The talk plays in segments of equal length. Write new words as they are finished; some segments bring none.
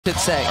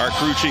Our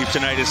crew chief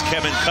tonight is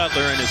Kevin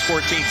Cutler in his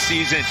 14th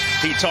season.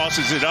 He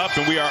tosses it up,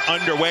 and we are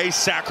underway.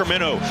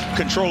 Sacramento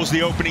controls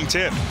the opening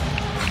tip.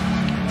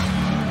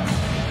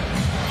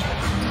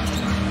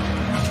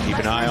 Keep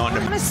an eye on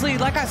them. Honestly,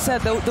 like I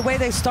said, the way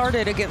they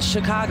started against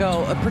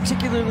Chicago,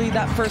 particularly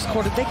that first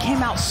quarter, they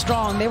came out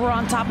strong. They were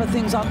on top of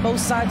things on both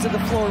sides of the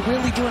floor,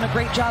 really doing a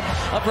great job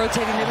of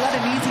rotating. They let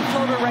an easy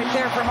floater right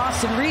there from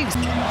Austin Reeves.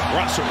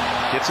 Russell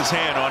gets his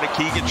hand on it.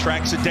 Keegan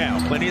tracks it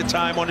down. Plenty of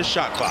time on the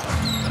shot clock.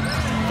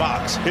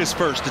 Fox, his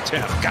first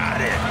attempt. Got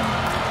it.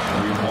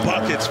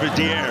 Buckets for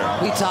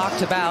De'Aaron. We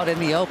talked about in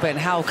the open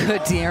how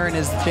good De'Aaron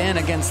has been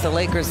against the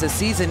Lakers this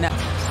season.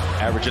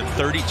 Averaging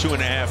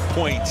 32.5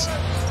 points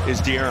is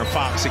De'Aaron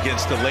Fox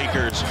against the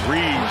Lakers.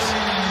 Reeves,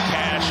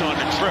 cash on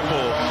the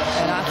triple.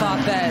 And I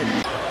thought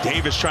that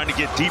Davis trying to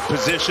get deep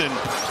position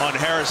on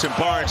Harrison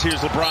Barnes.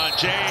 Here's LeBron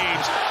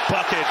James.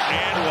 Bucket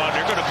and one.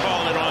 They're going to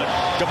call it on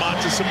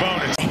Domantas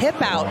Sabonis.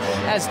 Hip out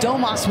as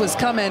Domas was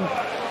coming.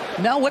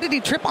 No, what did he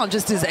trip on?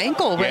 Just his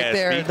ankle right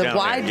there.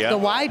 The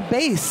wide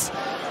base.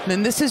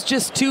 And this is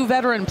just two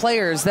veteran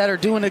players that are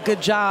doing a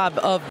good job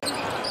of.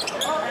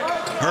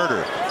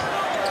 Herder.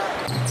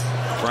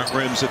 Front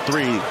rims a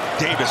three.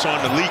 Davis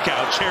on the leak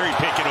out. Cherry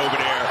picking over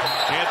there.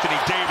 Anthony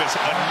Davis,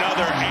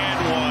 another and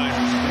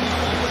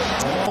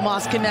one.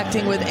 Almost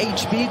connecting with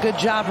HB. Good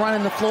job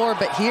running the floor.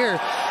 But here,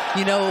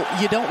 you know,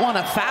 you don't want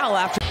to foul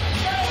after.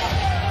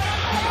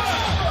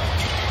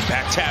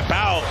 Back tap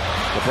out.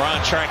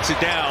 LeBron tracks it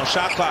down.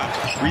 Shot clock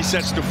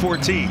resets to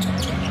 14.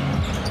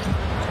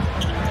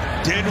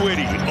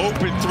 Dinwiddie,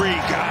 open three,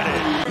 got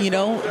it. You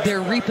know,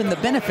 they're reaping the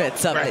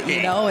benefits of it,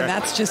 you know, and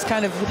that's just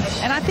kind of,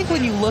 and I think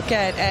when you look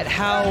at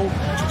how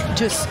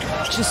just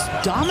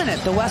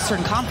dominant the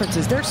Western Conference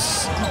is,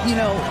 there's, you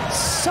know,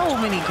 so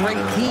many great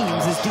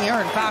teams as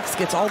De'Aaron Fox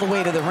gets all the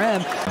way to the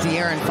rim.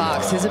 De'Aaron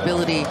Fox, his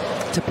ability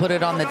to put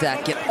it on the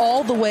deck, get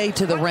all the way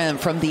to the rim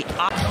from the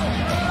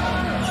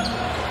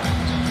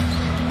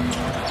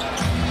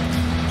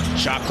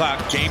shot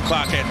clock, game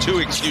clock at 2,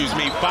 excuse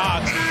me.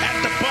 Fox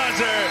at the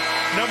buzzer.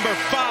 Number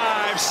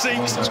 5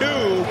 sinks 2.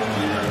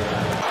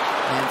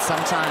 And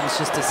sometimes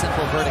just a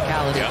simple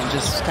verticality and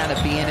just kind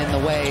of being in the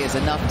way is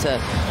enough to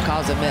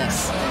cause a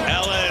miss.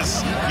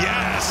 Ellis,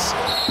 yes.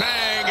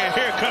 Bang, and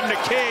here come the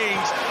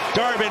Kings.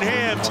 Darvin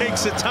Ham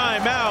takes a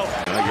timeout.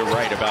 Oh, you're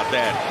right about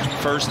that.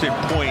 First in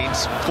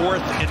points,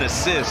 4th in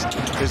assist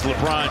is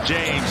LeBron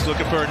James.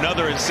 Looking for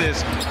another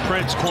assist.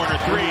 Prince, corner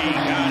 3,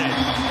 got it.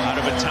 Out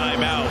of a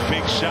timeout,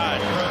 big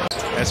shot.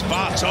 As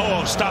Fox,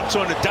 stops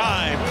on a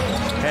dime.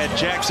 Had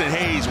Jackson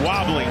Hayes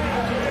wobbling.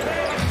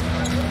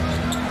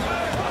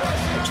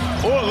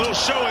 A little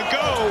show and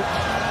go.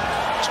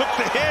 Took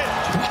the hit.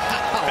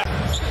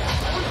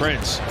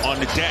 Prince on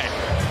the deck.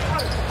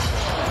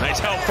 Nice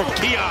help from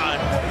Keon.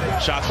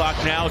 Shot clock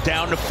now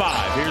down to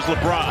 5. Here's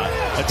LeBron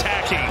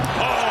attacking.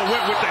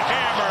 Went with the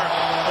hammer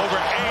over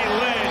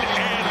A-Lin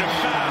and the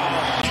foul.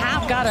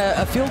 Have got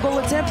a field goal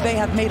attempt. They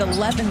have made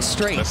 11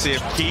 straight. Let's see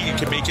if Keegan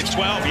can make it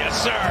 12.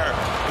 Yes, sir.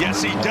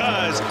 Yes, he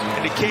does.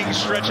 And the Kings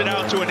stretch it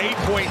out to an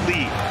 8-point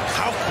lead.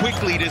 How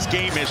quickly this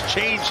game has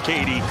changed,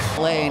 Katie.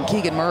 And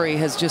Keegan Murray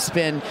has just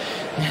been,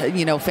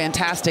 you know,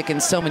 fantastic in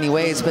so many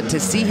ways. But to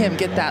see him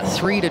get that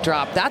 3 to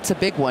drop, that's a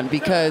big one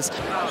because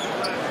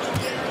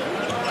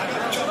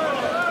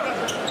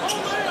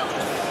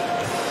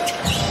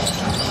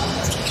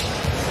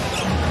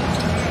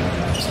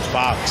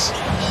Fox.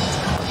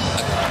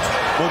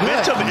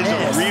 Momentum is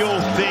a real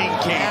thing,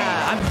 Katie.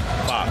 Yeah,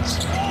 Fox.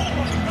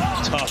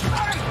 Tough.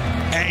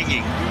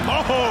 Hanging.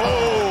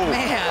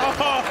 Man.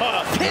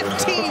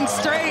 15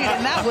 straight,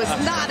 and that was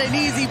not an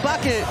easy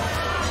bucket.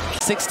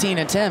 16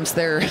 attempts.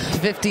 They're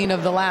 15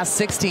 of the last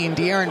 16.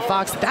 De'Aaron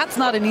Fox, that's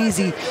not an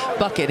easy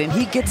bucket, and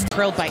he gets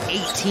trailed by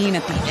 18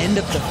 at the end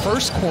of the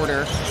first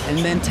quarter, and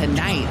then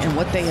tonight, and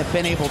what they have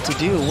been able to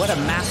do. What a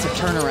massive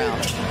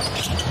turnaround.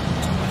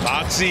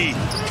 Foxy,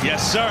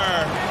 yes, sir.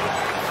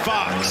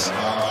 Fox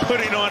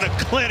putting on a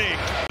clinic.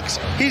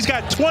 He's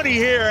got 20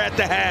 here at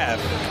the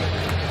half.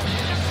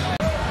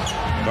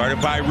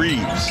 Guarded by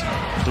Reeves.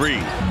 3.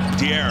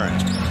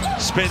 De'Aaron.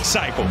 Spin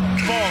cycle.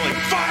 Falling.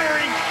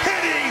 Firing.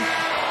 Hitting.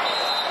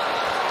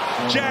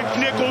 Jack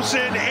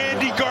Nicholson.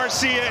 Andy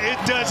Garcia.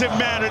 It doesn't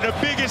matter. The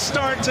biggest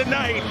start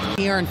tonight.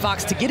 De'Aaron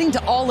Fox to getting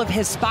to all of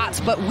his spots,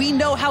 but we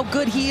know how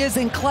good he is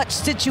in clutch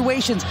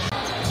situations.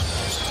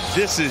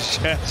 This is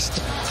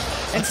just...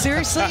 And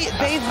seriously,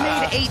 they've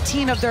made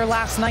 18 of their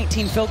last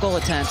 19 field goal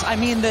attempts. I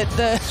mean,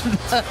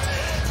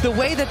 the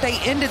way that they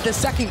ended the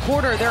second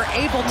quarter, they're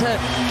able to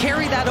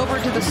carry that over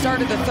to the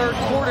start of the third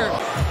quarter.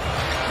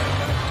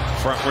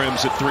 Front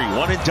rims at 3.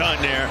 1 and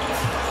done there.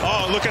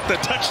 Look at the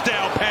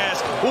touchdown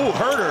pass.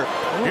 Herder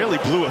nearly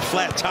blew a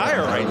flat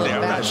tire right there.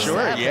 I'm not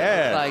sure.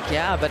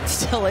 Yeah. But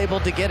still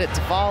able to get it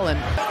to fall. And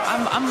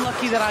I'm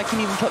lucky that I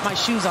can even put my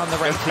shoes on the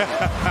right feet.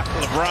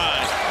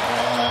 LeBron,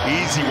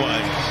 easy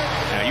one.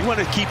 Now you want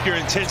to keep your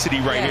intensity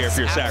right here if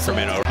you're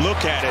Sacramento.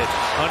 Look at it,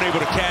 unable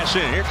to cash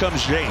in. Here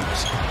comes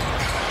James.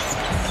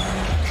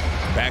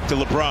 Back to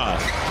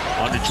LeBron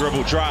on the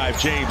dribble drive.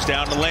 James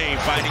down the lane,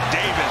 finding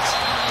Davis.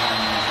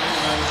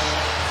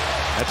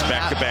 That's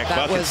back-to-back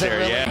buckets there,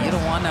 really, yeah. You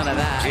don't want none of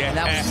that. Yeah.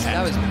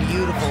 That was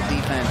beautiful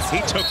defense.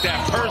 He took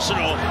that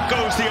personal,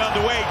 goes the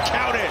other way,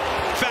 count it.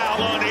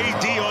 Foul on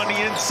AD on the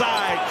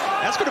inside.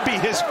 That's going to be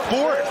his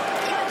fourth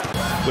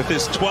with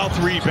his 12th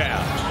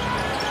rebound.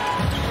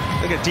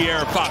 Look at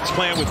De'Aaron Fox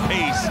playing with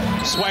pace.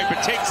 Swipe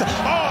it, takes it.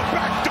 Oh,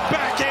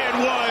 back-to-back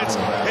and ones,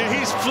 and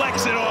he's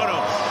flexing on him.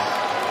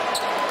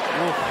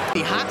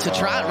 Be hot to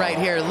trot right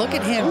here. Look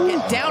at him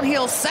hit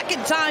downhill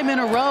second time in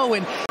a row.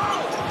 And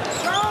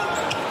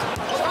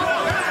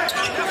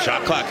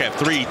shot clock at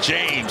 3.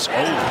 James. Oh,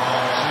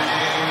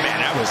 man,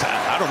 that was,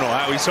 I don't know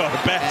how he saw the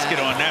basket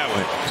on that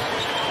one.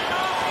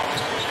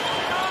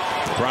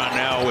 LeBron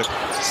now with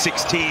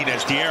 16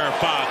 as De'Aaron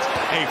Fox.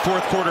 Hey,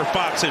 fourth quarter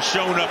Fox has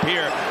shown up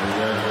here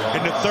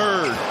in the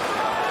third.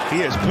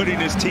 He is putting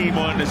his team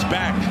on his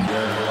back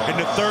in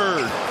the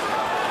third.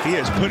 He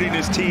is putting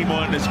his team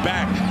on his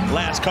back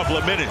last couple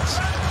of minutes.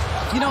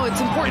 You know, it's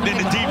important. And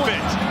then the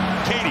defense.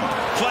 Katie,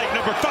 flight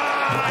number 5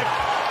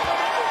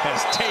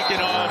 has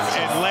taken off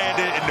and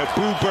landed, and the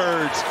Boo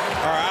Birds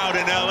are out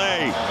in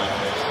L.A.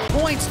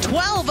 Points,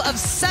 12 of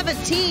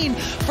 17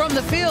 from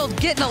the field,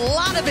 getting a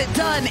lot of it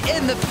done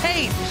in the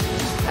paint.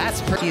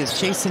 That's pretty. He is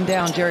chasing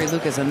down Jerry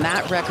Lucas, and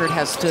that record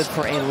has stood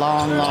for a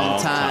long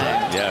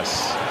time.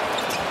 Yes.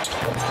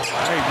 All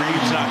right,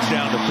 Reeves knocks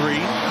down to 3.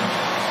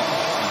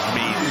 I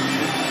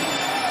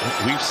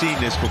mean, we've seen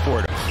this before.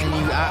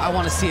 And I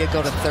want to see it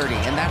go to 30,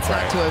 and that's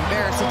not to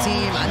embarrass a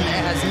team.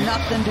 It has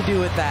nothing to do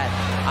with that.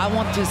 I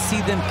want to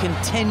see them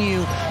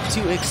continue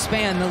to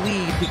expand the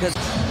lead because.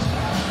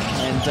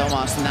 And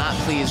Domas not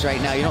pleased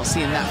right now. You don't see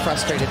him that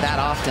frustrated that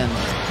often.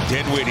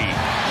 Dinwiddie,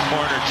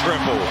 corner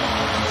triple.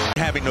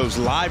 Having those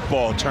live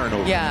ball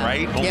turnovers,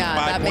 right? Only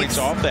 5 points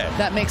off that.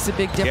 That makes a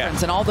big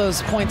difference. And all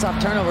those points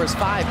off turnovers,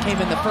 5 came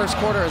in the first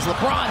quarter as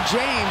LeBron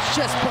James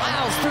just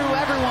plows through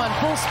everyone,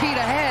 full speed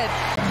ahead.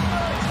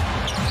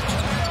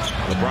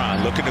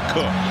 LeBron looking to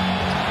cook.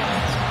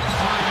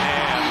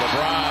 And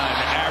LeBron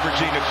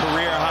averaging a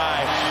career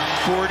high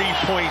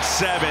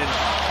 40.7.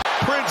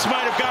 Prince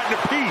might have gotten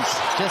a piece.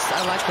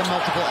 I like the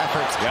multiple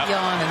efforts. Young,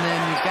 and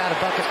then you've got a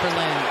bucket for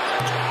Lynn.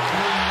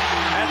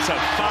 That's a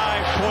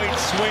 5-point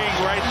swing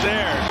right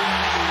there.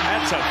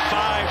 That's a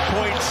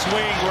 5-point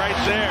swing right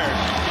there.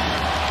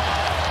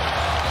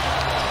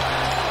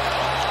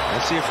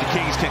 Let's see if the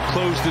Kings can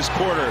close this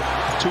quarter.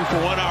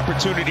 2-for-1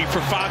 opportunity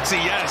for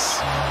Foxy, yes.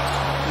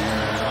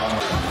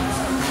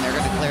 They're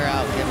going to clear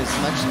out, give as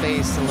much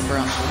space to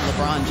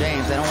LeBron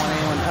James. They don't want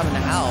anyone coming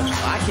to help.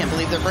 I can't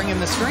believe they're bringing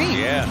the screen.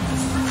 Yeah.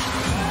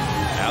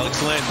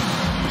 Alex Lynn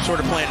sort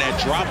of playing that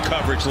drop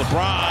coverage.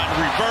 LeBron,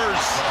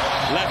 reverse,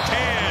 left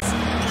hand.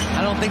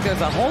 I don't think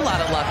there's a whole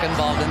lot of luck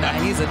involved in that.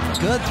 He's a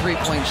good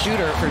three-point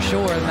shooter for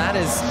sure, and that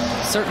is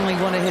certainly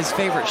one of his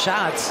favorite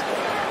shots.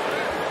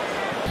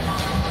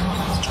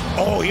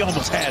 Oh, he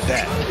almost had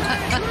that.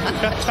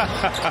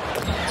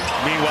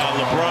 Meanwhile,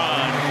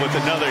 LeBron with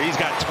another. He's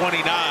got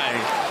 29.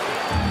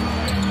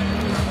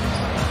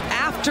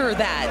 After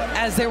that,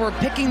 as they were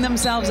picking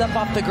themselves up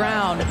off the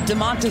ground,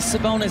 Domantas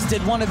Sabonis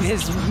did one of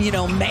his,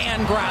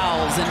 man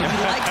growls, and he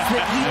likes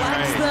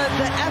the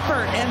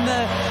effort and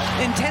the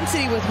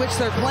intensity with which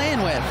they're playing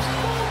with.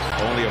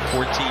 Only a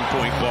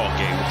 14-point ball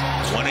game,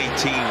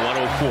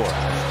 118-104.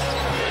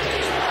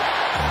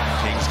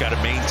 Kings got to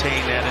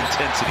maintain that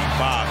intensity.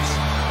 Fox,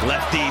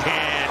 lefty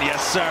hand, yes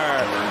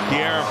sir.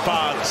 De'Aaron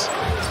Fox.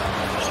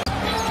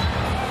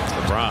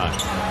 LeBron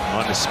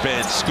on the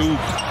spin, scoop,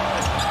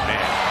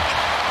 man.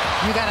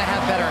 You got to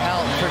have better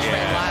help for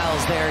Trey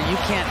Lyles there. You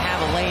can't have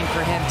a lane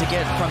for him to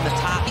get from the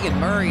top. And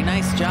Murray,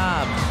 nice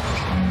job.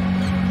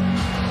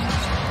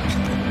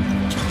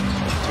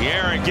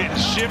 De'Aaron getting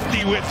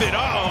shifty with it.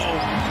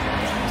 Uh-oh.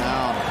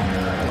 No.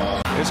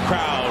 This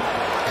crowd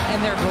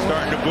and they're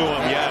starting to boo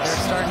him, yes.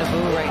 They're starting to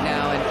boo right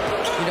now. And,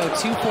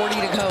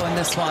 2:40 to go in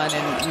this one.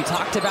 And we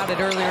talked about it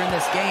earlier in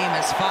this game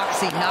as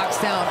Foxy knocks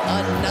down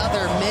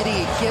another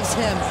midi. Gives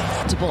him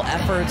multiple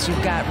efforts.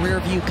 You've got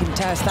rear view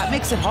contest. That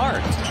makes it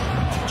hard.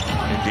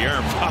 And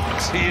De'Aaron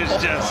Fox, he is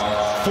just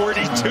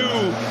 42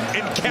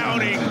 and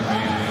counting.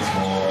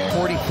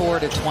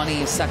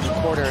 44-20 second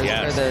quarter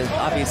is where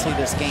obviously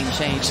this game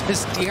changed.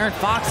 This De'Aaron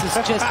Fox is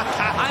just,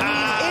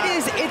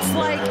 it's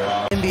like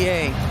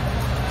NBA.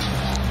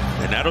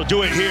 And that'll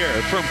do it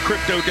here from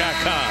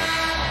Crypto.com.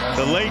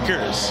 The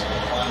Lakers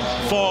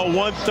fall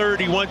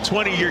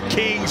 130-120. Your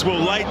Kings will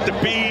light the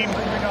beam.